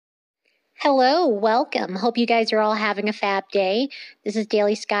Hello, welcome. Hope you guys are all having a fab day. This is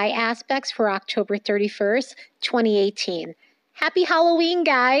Daily Sky Aspects for October 31st, 2018. Happy Halloween,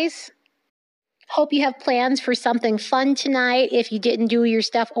 guys. Hope you have plans for something fun tonight if you didn't do your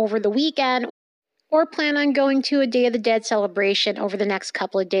stuff over the weekend or plan on going to a Day of the Dead celebration over the next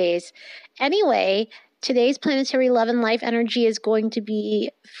couple of days. Anyway, today's planetary love and life energy is going to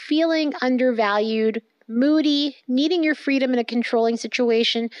be feeling undervalued, moody, needing your freedom in a controlling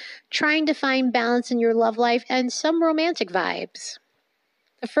situation, trying to find balance in your love life, and some romantic vibes.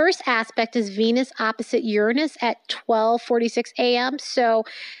 The first aspect is Venus opposite Uranus at 12:46 a.m. So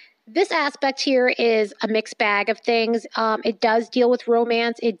this aspect here is a mixed bag of things. It does deal with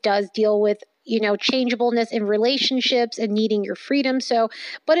romance. It does deal with changeableness in relationships and needing your freedom.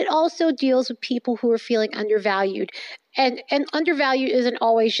 But it also deals with people who are feeling undervalued. And undervalued isn't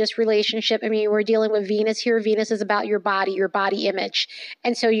always just relationship. I mean, we're dealing with Venus here. Venus is about your body image.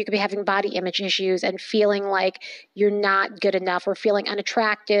 And so you could be having body image issues and feeling like you're not good enough or feeling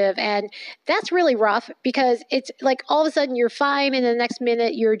unattractive. And that's really rough because it's like all of a sudden you're fine and the next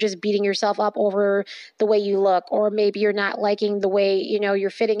minute you're just beating yourself up over the way you look, or maybe you're not liking the way, you're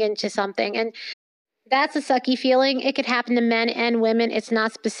fitting into something. And that's a sucky feeling. It could happen to men and women. It's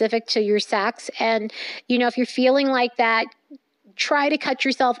not specific to your sex. And, if you're feeling like that, try to cut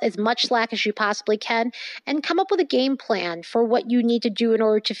yourself as much slack as you possibly can and come up with a game plan for what you need to do in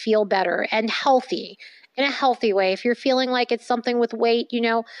order to feel better and healthy. In a healthy way. If you're feeling like it's something with weight,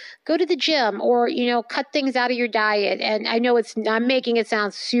 go to the gym or, cut things out of your diet. And I know I'm making it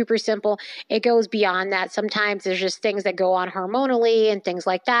sound super simple. It goes beyond that. Sometimes there's just things that go on hormonally and things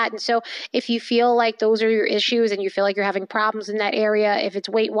like that. And so if you feel like those are your issues and you feel like you're having problems in that area, if it's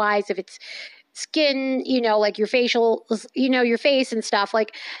weight wise, if it's skin, like your facial, your face and stuff,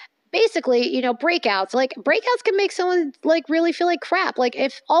 like basically, breakouts can make someone like really feel like crap. Like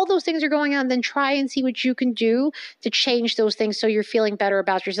if all those things are going on, then try and see what you can do to change those things so you're feeling better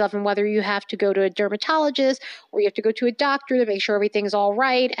about yourself. And whether you have to go to a dermatologist or you have to go to a doctor to make sure everything's all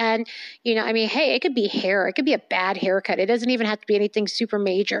right. And, hey, it could be hair. It could be a bad haircut. It doesn't even have to be anything super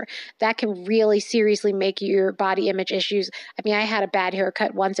major. That can really seriously make your body image issues. I mean, I had a bad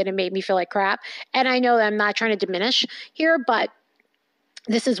haircut once and it made me feel like crap. And I know that I'm not trying to diminish here, but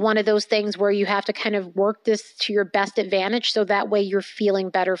this is one of those things where you have to kind of work this to your best advantage so that way you're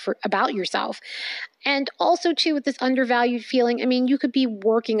feeling better about yourself. And also, too, with this undervalued feeling, I mean, you could be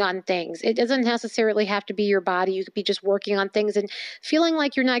working on things. It doesn't necessarily have to be your body. You could be just working on things and feeling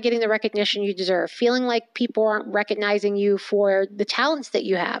like you're not getting the recognition you deserve, feeling like people aren't recognizing you for the talents that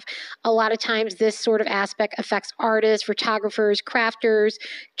you have. A lot of times, this sort of aspect affects artists, photographers, crafters,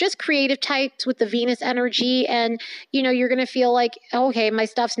 just creative types with the Venus energy. And, you're going to feel like, okay, my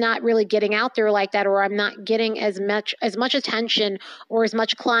stuff's not really getting out there like that, or I'm not getting as much attention or as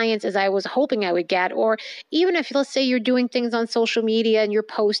much clients as I was hoping I would get. Or even if, let's say, you're doing things on social media and you're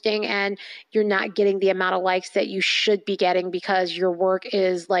posting and you're not getting the amount of likes that you should be getting because your work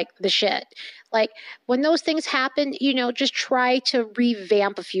is like the shit. Like when those things happen, just try to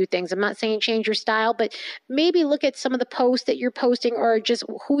revamp a few things. I'm not saying change your style, but maybe look at some of the posts that you're posting or just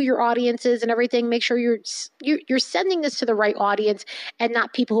who your audience is and everything. Make sure you're sending this to the right audience and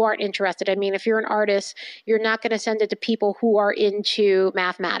not people who aren't interested. I mean, if you're an artist, you're not going to send it to people who are into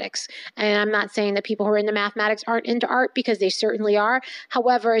mathematics. And I'm not saying that people who are into mathematics aren't into art, because they certainly are.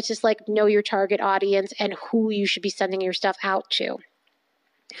 However, it's just like know your target audience and who you should be sending your stuff out to.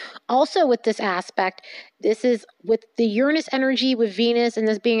 Also with this aspect, this is with the Uranus energy with Venus and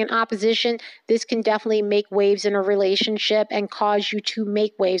this being in opposition, this can definitely make waves in a relationship and cause you to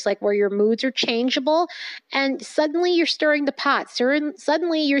make waves, like where your moods are changeable and suddenly you're stirring the pot.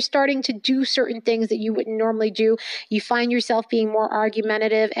 Suddenly you're starting to do certain things that you wouldn't normally do. You find yourself being more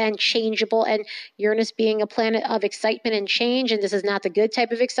argumentative and changeable, and Uranus being a planet of excitement and change, and this is not the good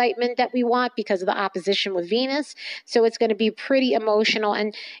type of excitement that we want because of the opposition with Venus. So it's going to be pretty emotional,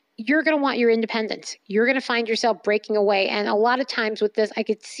 and you're going to want your independence. You're going to find yourself breaking away. And a lot of times with this, I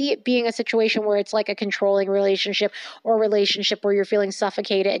could see it being a situation where it's like a controlling relationship or a relationship where you're feeling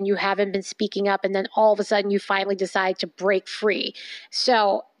suffocated and you haven't been speaking up. And then all of a sudden you finally decide to break free.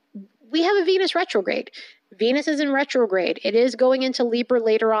 So we have a Venus retrograde. Venus is in retrograde. It is going into Libra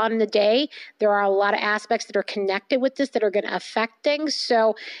later on in the day. There are a lot of aspects that are connected with this that are going to affect things.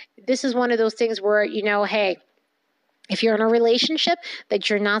 So this is one of those things where, hey, if you're in a relationship that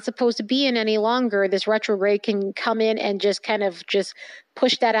you're not supposed to be in any longer, this retrograde can come in and just kind of just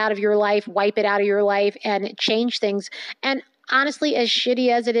push that out of your life, wipe it out of your life, and change things. And honestly, as shitty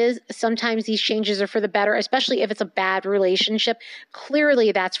as it is, sometimes these changes are for the better, especially if it's a bad relationship.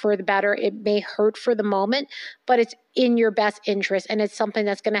 Clearly, that's for the better. It may hurt for the moment, but it's in your best interest, and it's something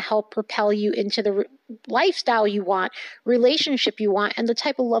that's going to help propel you into the lifestyle you want, relationship you want, and the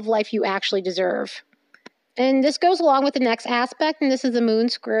type of love life you actually deserve. And this goes along with the next aspect, and this is the moon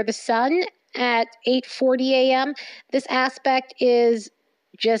square the sun at 8:40 a.m. This aspect is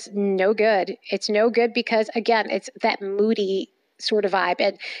just no good. It's no good because, again, it's that moody sort of vibe.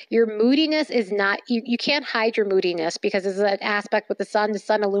 And your moodiness is not, you can't hide your moodiness because it's an aspect with the sun. The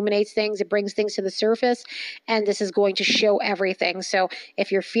sun illuminates things, it brings things to the surface, and this is going to show everything. So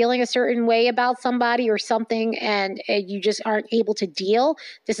if you're feeling a certain way about somebody or something and you just aren't able to deal,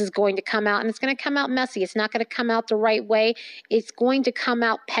 this is going to come out, and it's going to come out messy. It's not going to come out the right way. It's going to come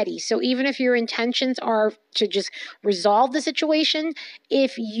out petty. So even if your intentions are to just resolve the situation,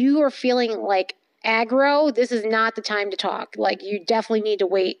 if you are feeling like aggro, this is not the time to talk. Like, you definitely need to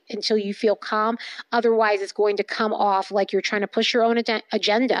wait until you feel calm. Otherwise, it's going to come off like you're trying to push your own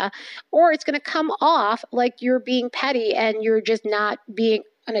agenda, or it's going to come off like you're being petty and you're just not being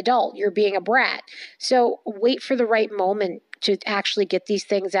an adult. You're being a brat. So wait for the right moment to actually get these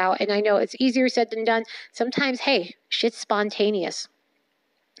things out. And I know it's easier said than done. Sometimes, hey, shit's spontaneous.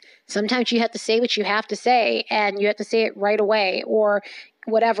 Sometimes you have to say what you have to say, and you have to say it right away, or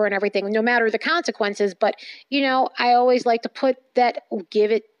whatever and everything, no matter the consequences. But, I always like to put that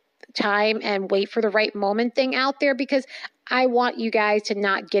give it time and wait for the right moment thing out there, because I want you guys to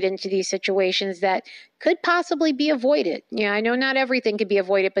not get into these situations that could possibly be avoided. I know not everything can be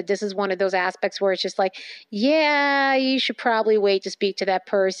avoided, but this is one of those aspects where it's just like, yeah, you should probably wait to speak to that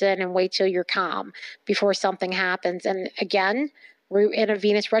person and wait till you're calm before something happens. And again, we're in a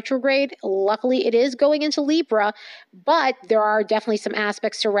Venus retrograde. Luckily, it is going into Libra, but there are definitely some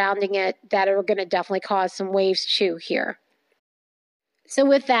aspects surrounding it that are going to definitely cause some waves too here. So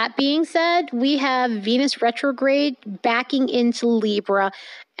with that being said, we have Venus retrograde backing into Libra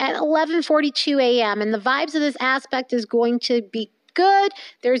at 11:42 a.m. And the vibes of this aspect is going to be good.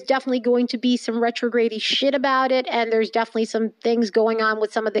 There's definitely going to be some retrograde-y shit about it, and there's definitely some things going on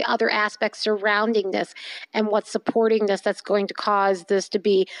with some of the other aspects surrounding this and what's supporting this that's going to cause this to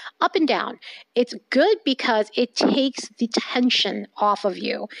be up and down. It's good because it takes the tension off of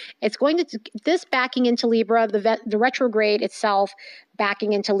you. It's going to, this backing into Libra, the retrograde itself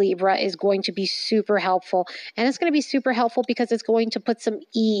backing into Libra is going to be super helpful. And it's going to be super helpful because it's going to put some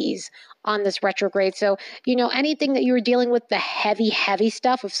ease on this retrograde. So, anything that you were dealing with, the heavy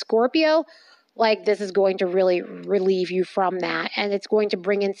stuff of Scorpio, like, this is going to really relieve you from that. And it's going to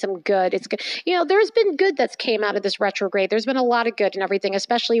bring in some good. It's good. There's been good that's came out of this retrograde. There's been a lot of good and everything,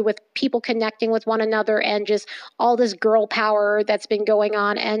 especially with people connecting with one another and just all this girl power that's been going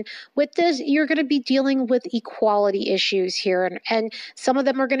on. And with this, you're going to be dealing with equality issues here. And some of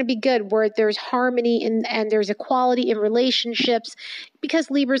them are going to be good, where there's harmony and there's equality in relationships,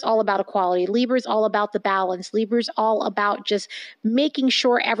 because Libra's all about equality. Libra's all about the balance. Libra's all about just making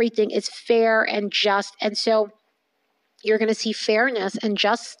sure everything is fair and just. And so you're going to see fairness and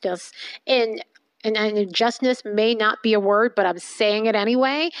justice in, and justness may not be a word, but I'm saying it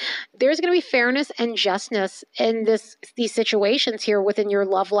anyway. There's going to be fairness and justness in these situations here within your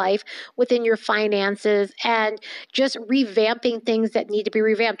love life, within your finances, and just revamping things that need to be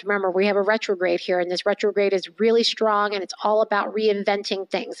revamped. Remember, we have a retrograde here, and this retrograde is really strong, and it's all about reinventing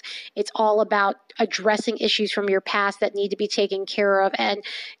things. It's all about addressing issues from your past that need to be taken care of, and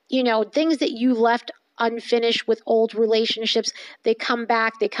things that you left unfinished with old relationships, they come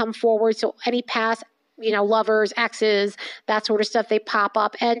back, they come forward. So any past, lovers, exes, that sort of stuff, they pop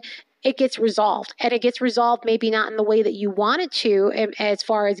up and it gets resolved. And it gets resolved maybe not in the way that you want it to, as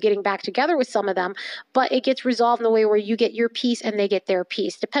far as getting back together with some of them, but it gets resolved in the way where you get your peace and they get their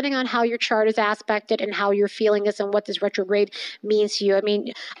peace, depending on how your chart is aspected and how you're feeling this and what this retrograde means to you. I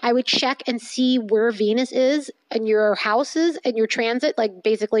mean, I would check and see where Venus is in your houses and your transit, like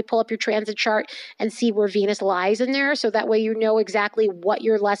basically pull up your transit chart and see where Venus lies in there. So that way you know exactly what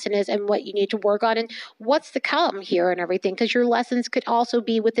your lesson is and what you need to work on and what's to come here and everything. Because your lessons could also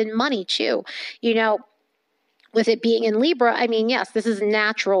be within money too. With it being in Libra, I mean, yes, this is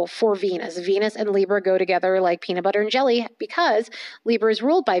natural for Venus. Venus and Libra go together like peanut butter and jelly because Libra is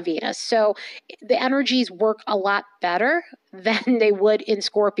ruled by Venus. So the energies work a lot better than they would in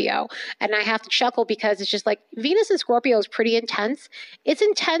Scorpio. And I have to chuckle because it's just like Venus in Scorpio is pretty intense. It's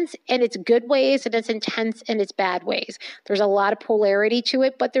intense in its good ways and it's intense in its bad ways. There's a lot of polarity to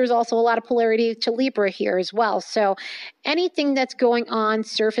it, but there's also a lot of polarity to Libra here as well. So anything that's going on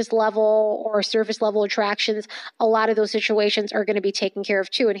surface level or surface level attractions, a lot of those situations are going to be taken care of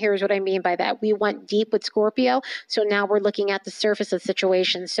too. And here's what I mean by that. We went deep with Scorpio, so now we're looking at the surface of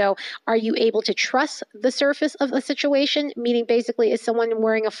situations. So are you able to trust the surface of a situation? Meaning basically, is someone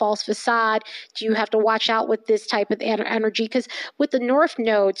wearing a false facade? Do you have to watch out with this type of energy? Because with the North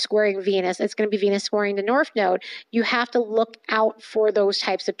Node squaring Venus, it's going to be Venus squaring the North Node. You have to look out for those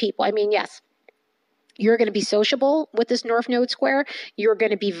types of people. I mean, yes, you're going to be sociable with this North Node square. You're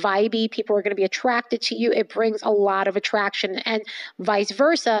going to be vibey. People are going to be attracted to you. It brings a lot of attraction. And vice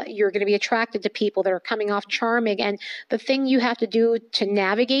versa, you're going to be attracted to people that are coming off charming. And the thing you have to do to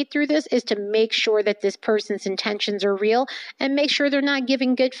navigate through this is to make sure that this person's intentions are real and make sure they're not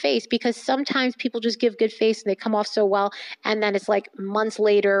giving good face, because sometimes people just give good face and they come off so well. And then it's like months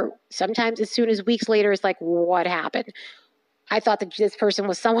later, sometimes as soon as weeks later, it's like, what happened? I thought that this person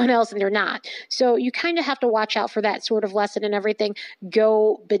was someone else and they're not. So you kind of have to watch out for that sort of lesson and everything.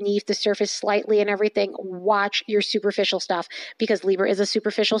 Go beneath the surface slightly and everything. Watch your superficial stuff, because Libra is a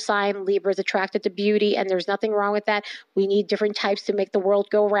superficial sign. Libra is attracted to beauty, and there's nothing wrong with that. We need different types to make the world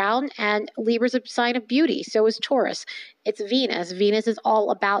go round, and Libra is a sign of beauty. So is Taurus. It's Venus. Venus is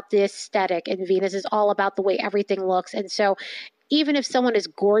all about the aesthetic, and Venus is all about the way everything looks. And so even if someone is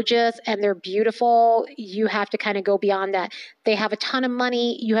gorgeous and they're beautiful, you have to kind of go beyond that. They have a ton of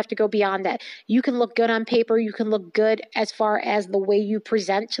money, you have to go beyond that. You can look good on paper, you can look good as far as the way you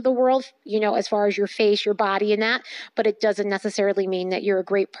present to the world, as far as your face, your body and that, but it doesn't necessarily mean that you're a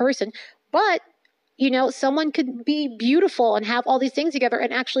great person. But someone could be beautiful and have all these things together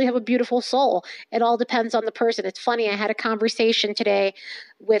and actually have a beautiful soul. It all depends on the person. It's funny, I had a conversation today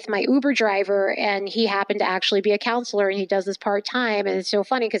with my Uber driver, and he happened to actually be a counselor, and he does this part-time. And it's so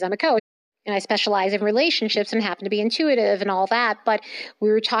funny because I'm a coach and I specialize in relationships and happen to be intuitive and all that. But we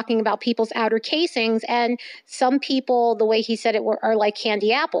were talking about people's outer casings, and some people, the way he said it, are like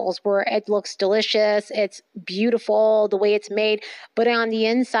candy apples, where it looks delicious, it's beautiful the way it's made, but on the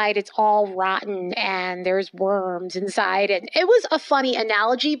inside it's all rotten and there's worms inside. And it was a funny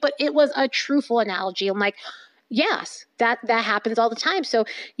analogy, but it was a truthful analogy. I'm like, yes, that happens all the time. So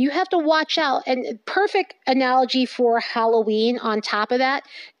you have to watch out. And perfect analogy for Halloween on top of that.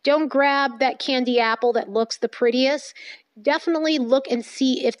 Don't grab that candy apple that looks the prettiest. Definitely look and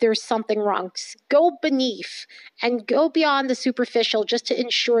see if there's something wrong. Go beneath and go beyond the superficial just to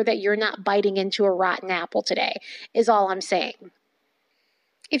ensure that you're not biting into a rotten apple today, is all I'm saying.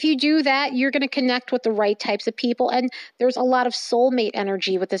 If you do that, you're going to connect with the right types of people. And there's a lot of soulmate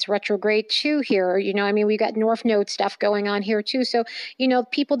energy with this retrograde too here. We got North Node stuff going on here too. So,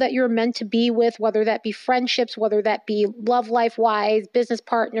 people that you're meant to be with, whether that be friendships, whether that be love life wise, business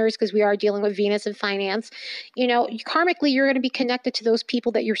partners, because we are dealing with Venus and finance, karmically, you're going to be connected to those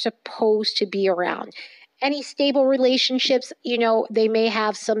people that you're supposed to be around. Any stable relationships, they may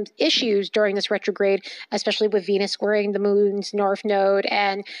have some issues during this retrograde, especially with Venus squaring the moon's North Node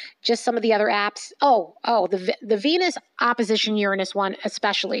and just some of the other apps. The Venus opposition Uranus one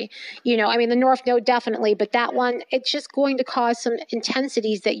especially. The North Node definitely, but that one, it's just going to cause some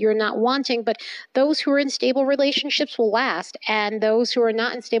intensities that you're not wanting. But those who are in stable relationships will last. And those who are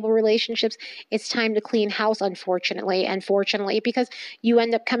not in stable relationships, it's time to clean house, unfortunately and fortunately, because you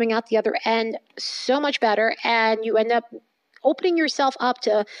end up coming out the other end so much better. And you end up opening yourself up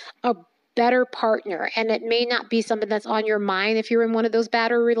to a better partner. And it may not be something that's on your mind if you're in one of those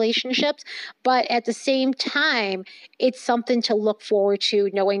better relationships, but at the same time, it's something to look forward to,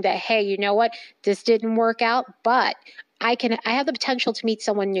 knowing that, hey, you know what, this didn't work out, but I have the potential to meet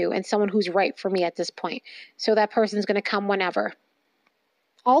someone new and someone who's right for me at this point. So that person's going to come whenever.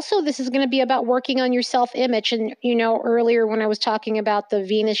 Also, this is going to be about working on your self-image. And, earlier when I was talking about the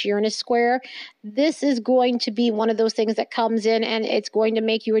Venus-Uranus square, this is going to be one of those things that comes in, and it's going to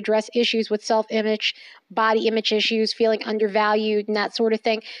make you address issues with self-image, body image issues, feeling undervalued, and that sort of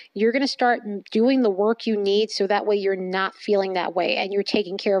thing. You're going to start doing the work you need so that way you're not feeling that way and you're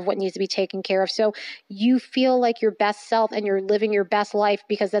taking care of what needs to be taken care of. So you feel like your best self and you're living your best life,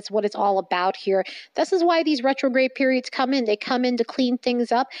 because that's what it's all about here. This is why these retrograde periods come in. They come in to clean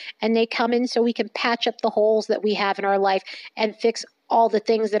things up, and they come in so we can patch up the holes that we have in our life and fix all the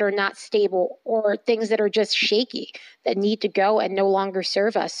things that are not stable or things that are just shaky, that need to go and no longer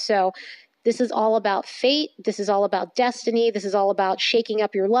serve us. So This is all about fate. This is all about destiny. This is all about shaking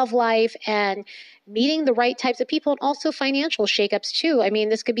up your love life and meeting the right types of people, and also financial shakeups too. I mean,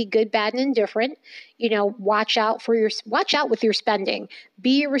 this could be good, bad, and indifferent. Watch out with your spending.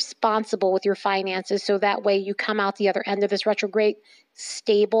 Be responsible with your finances so that way you come out the other end of this retrograde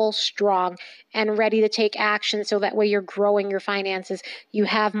stable, strong, and ready to take action, so that way you're growing your finances. You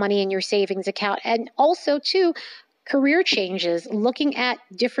have money in your savings account. And also too, career changes, looking at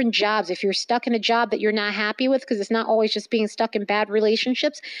different jobs. If you're stuck in a job that you're not happy with, because it's not always just being stuck in bad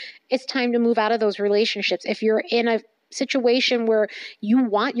relationships, it's time to move out of those relationships. If you're in a situation where you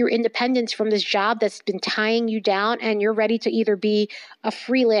want your independence from this job that's been tying you down, and you're ready to either be a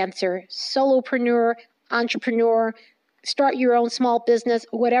freelancer, solopreneur, entrepreneur, start your own small business,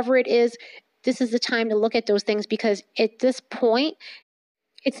 whatever it is, this is the time to look at those things, because at this point,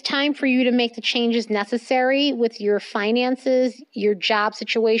 it's time for you to make the changes necessary with your finances, your job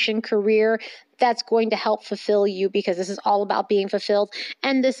situation, career, that's going to help fulfill you, because this is all about being fulfilled.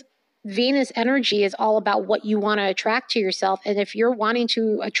 And this Venus energy is all about what you want to attract to yourself. And if you're wanting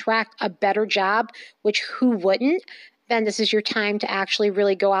to attract a better job, which who wouldn't, then this is your time to actually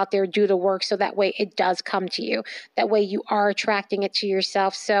really go out there, do the work, so that way it does come to you. That way you are attracting it to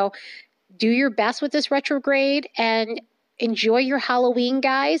yourself. So do your best with this retrograde and enjoy your Halloween,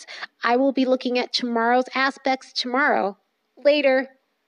 guys. I will be looking at tomorrow's aspects tomorrow. Later.